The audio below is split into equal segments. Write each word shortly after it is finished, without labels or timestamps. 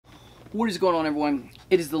What is going on, everyone?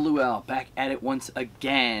 It is the Luau back at it once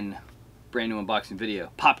again. Brand new unboxing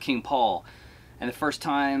video. PopKingPaul. And the first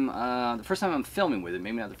time I'm filming with it,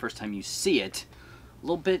 maybe not the first time you see it, a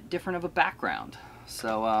little bit different of a background.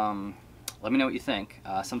 So let me know what you think.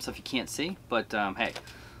 Some stuff you can't see, but hey,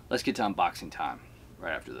 let's get to unboxing time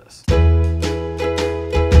right after this.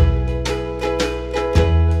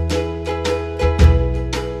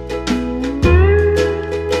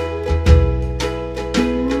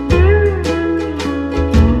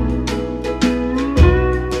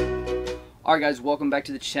 Alright guys, welcome back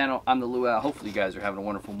to the channel. I'm the Luau. Hopefully you guys are having a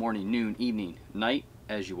wonderful morning, noon, evening, night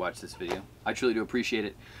as you watch this video. I truly do appreciate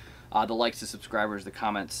it. The likes, the subscribers, the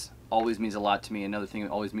comments always means a lot to me. Another thing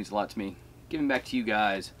that always means a lot to me, giving back to you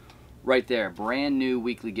guys right there. Brand new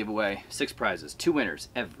weekly giveaway. 6 prizes, 2 winners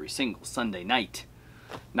every single Sunday night.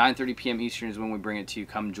 9:30 p.m. Eastern is when we bring it to you.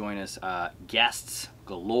 Come join us. Guests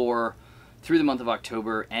galore through the month of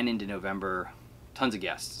October and into November. Tons of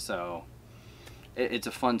guests. So it's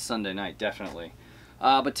a fun Sunday night, definitely.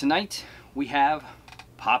 But tonight we have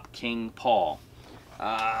PopKingPaul.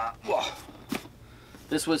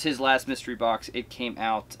 This was his last mystery box. It came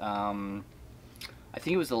out, I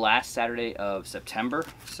think it was the last Saturday of September.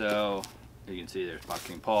 So you can see there's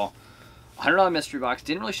PopKingPaul. $100 mystery box.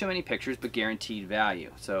 Didn't really show any pictures, but guaranteed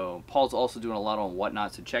value. So Paul's also doing a lot on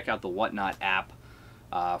Whatnot. So check out the Whatnot app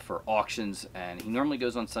for auctions. And he normally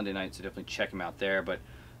goes on Sunday night, so definitely check him out there. But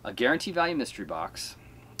a guaranteed value mystery box.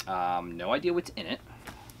 No idea what's in it.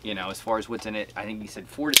 You know, as far as what's in it, I think he said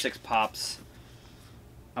 4 to 6 pops.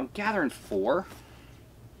 I'm gathering 4.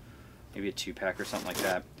 Maybe a 2-pack or something like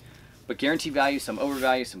that. But guaranteed value, some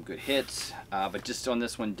overvalue, some good hits. But just on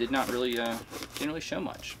this one, didn't really show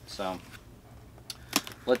much. So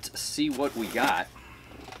let's see what we got.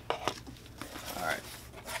 All right.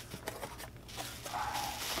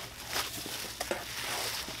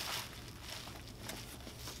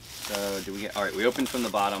 So do we get, all right, we opened from the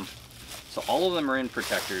bottom. So all of them are in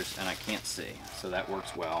protectors and I can't see. So that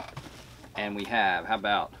works well. And we have, how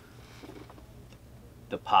about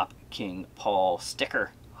the PopKingPaul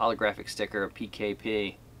sticker, holographic sticker of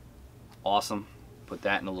PKP. Awesome. Put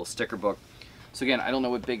that in a little sticker book. So again, I don't know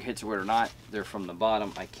what big hits are what or not. They're from the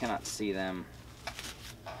bottom. I cannot see them.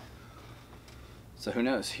 So who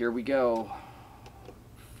knows? Here we go.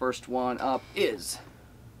 First one up is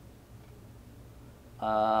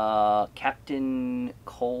Captain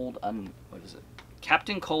Cold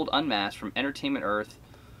Captain Cold Unmasked from Entertainment Earth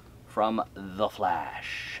from The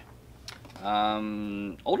Flash.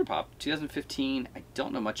 Older pop, 2015. I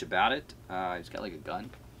don't know much about it. He's got like a gun.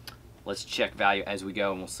 Let's check value as we go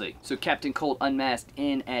and we'll see. So Captain Cold Unmasked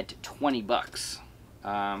in at 20 bucks.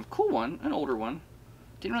 Cool one, an older one.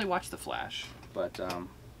 Didn't really watch The Flash, but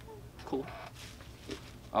cool.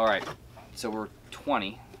 All right, so we're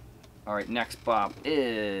 20. All right, next pop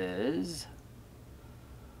is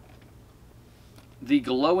the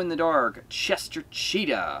glow-in-the-dark Chester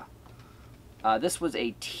Cheetah. This was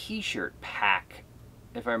a t-shirt pack,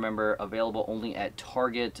 if I remember, available only at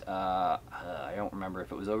Target. I don't remember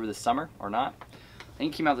if it was over the summer or not. I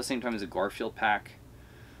think it came out at the same time as a Garfield pack.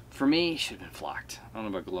 For me, it should have been flocked. I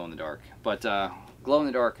don't know about glow-in-the-dark, but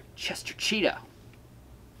glow-in-the-dark Chester Cheetah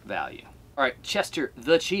value. All right, Chester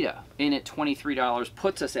the Cheetah in at $23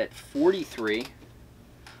 puts us at 43.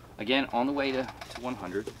 Again, on the way to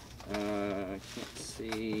 100. I can't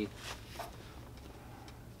see.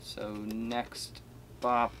 So next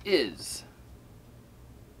pop is,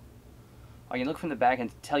 I can look from the back and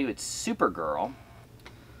tell you it's Supergirl.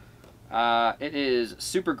 It is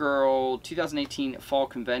Supergirl 2018 Fall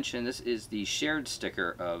Convention. This is the shared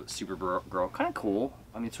sticker of Supergirl. Kind of cool.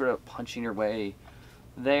 I mean, sort of punching her way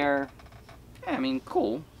there. Yeah, I mean,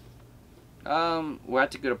 cool. We'll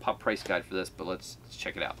have to go to Pop Price Guide for this, but let's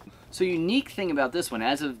check it out. So unique thing about this one,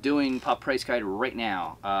 as of doing Pop Price Guide right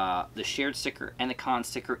now, the shared sticker and the con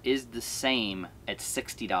sticker is the same at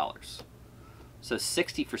 $60. So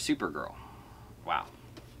 60 for Supergirl. Wow,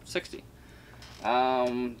 60.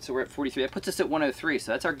 So we're at 43. That puts us at 103.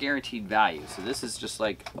 So that's our guaranteed value. So this is just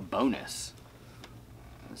like a bonus.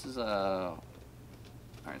 This is a.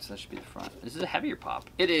 All right, so that should be the front. This is a heavier pop.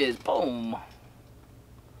 It is. Boom.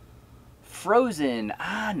 Frozen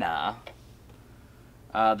Anna.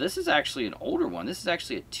 This is actually an older one. This is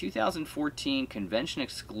actually a 2014 convention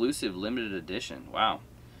exclusive limited edition. Wow.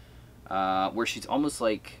 Where she's almost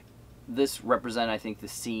like, this represents, I think, the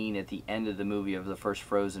scene at the end of the movie of the first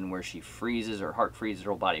Frozen where she freezes, her heart freezes,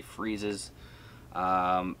 her whole body freezes.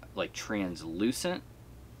 Like translucent.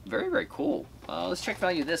 Very, very cool. Let's check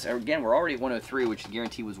value of this. Again, we're already at 103, which the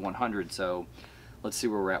guarantee was 100, so let's see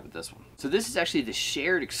where we're at with this one. So this is actually the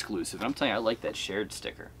shared exclusive, and I'm telling you, I like that shared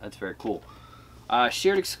sticker. That's very cool.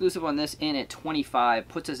 Shared exclusive on this in at 25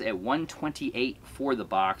 puts us at 128 for the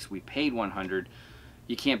box. We paid 100.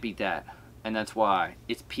 You can't beat that, and that's why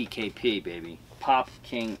it's PKP, baby. Pop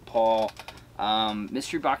King Paul.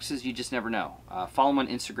 Mystery boxes, you just never know. Follow them on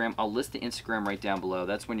Instagram. I'll list the Instagram right down below.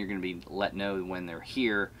 That's when you're going to be let know when they're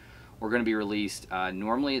here. We're going to be released.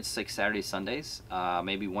 Normally it's like Saturdays, Sundays,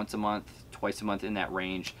 maybe once a month, twice a month, in that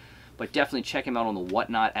range. But definitely check them out on the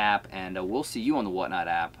Whatnot app, and we'll see you on the Whatnot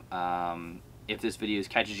app. If this video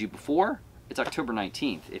catches you before, it's October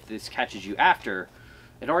 19th. If this catches you after,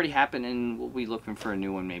 it already happened, and we'll be looking for a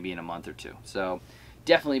new one maybe in a month or two. So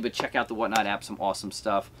definitely, but check out the Whatnot app. Some awesome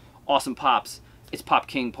stuff. Awesome pops. It's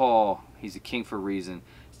PopKingPaul. He's a king for a reason.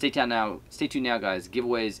 Stay tuned now, guys.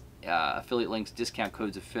 Giveaways, affiliate links, discount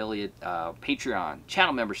codes, affiliate, Patreon,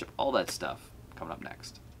 channel membership, all that stuff coming up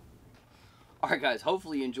next. Alright guys,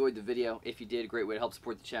 hopefully you enjoyed the video. If you did, a great way to help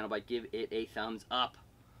support the channel by give it a thumbs up.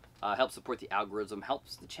 Help support the algorithm,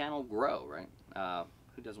 helps the channel grow, right?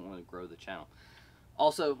 Who doesn't want to grow the channel?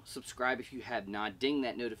 Also, subscribe if you have not. Ding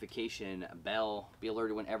that notification bell. Be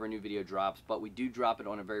alerted whenever a new video drops. But we do drop it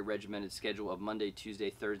on a very regimented schedule of Monday, Tuesday,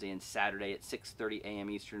 Thursday, and Saturday at 6:30 a.m.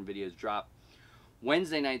 Eastern. Videos drop.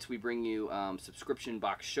 Wednesday nights we bring you subscription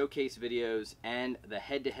box showcase videos, and the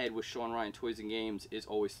head-to-head with Sean Ryan Toys and Games is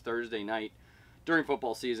always Thursday night during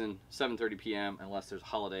football season, 7:30 p.m. unless there's a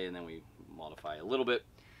holiday, and then we modify a little bit.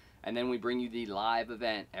 And then we bring you the live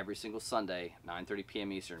event every single Sunday, 9:30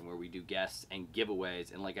 p.m. Eastern, where we do guests and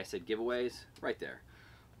giveaways. And like I said, giveaways right there.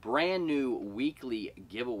 Brand new weekly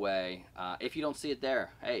giveaway. If you don't see it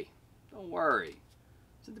there, hey, don't worry.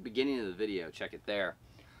 It's at the beginning of the video. Check it there.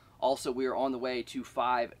 Also, we are on the way to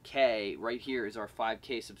 5K. Right here is our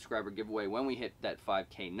 5K subscriber giveaway. When we hit that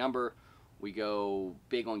 5K number, we go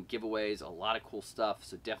big on giveaways, a lot of cool stuff.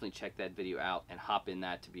 So definitely check that video out and hop in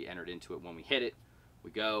that to be entered into it when we hit it. We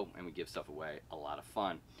go and we give stuff away. A lot of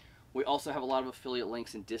fun. We also have a lot of affiliate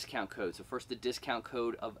links and discount codes. So first, the discount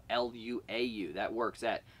code of LUAU. That works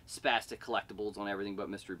at Spastic Collectibles on everything but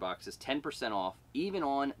mystery boxes. 10% off, even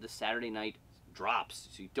on the Saturday night drops.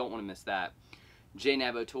 So you don't want to miss that.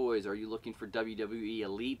 J-Nabo Toys. Are you looking for WWE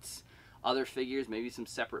Elites? Other figures, maybe some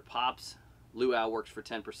separate pops? Luau works for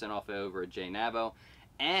 10% off over at J-Nabo.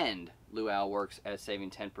 And Luau works at saving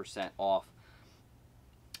 10% off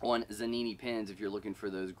on Zanini pins if you're looking for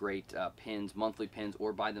those great pins, monthly pins,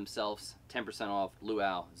 or by themselves. 10% off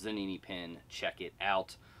Luau Zanini pin. Check it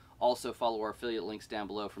out. Also follow our affiliate links down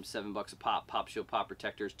below, from $7 a pop, Pop Shield Pop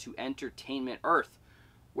Protectors, to Entertainment Earth,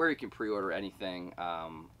 where you can pre-order anything,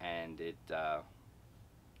 and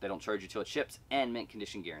they don't charge you till it ships, and mint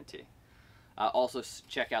condition guarantee. Also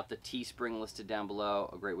check out the Teespring listed down below,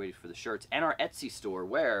 a great way for the shirts, and our Etsy store,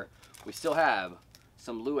 where we still have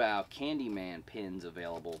some Luau Candyman pins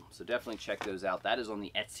available. So definitely check those out. That is on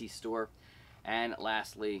the Etsy store. And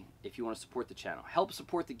lastly, if you want to support the channel, help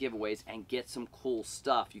support the giveaways and get some cool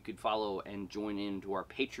stuff, you could follow and join into our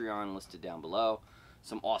Patreon listed down below.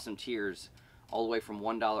 Some awesome tiers, all the way from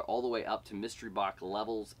 $1 all the way up to mystery box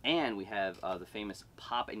levels. And we have the famous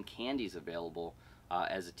Pop and Candies available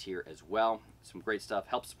as a tier as well. Some great stuff.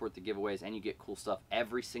 Help support the giveaways, and you get cool stuff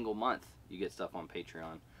every single month. You get stuff on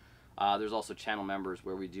Patreon. There's also channel members,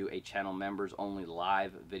 where we do a channel members only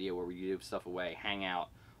live video where we give stuff away, hang out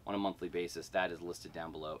on a monthly basis. That is listed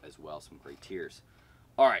down below as well. Some great tiers.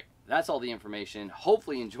 Alright, that's all the information.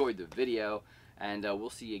 Hopefully you enjoyed the video, and we'll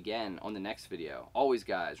see you again on the next video. Always,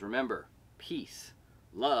 guys, remember, peace,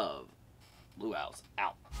 love, Luau's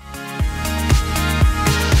out.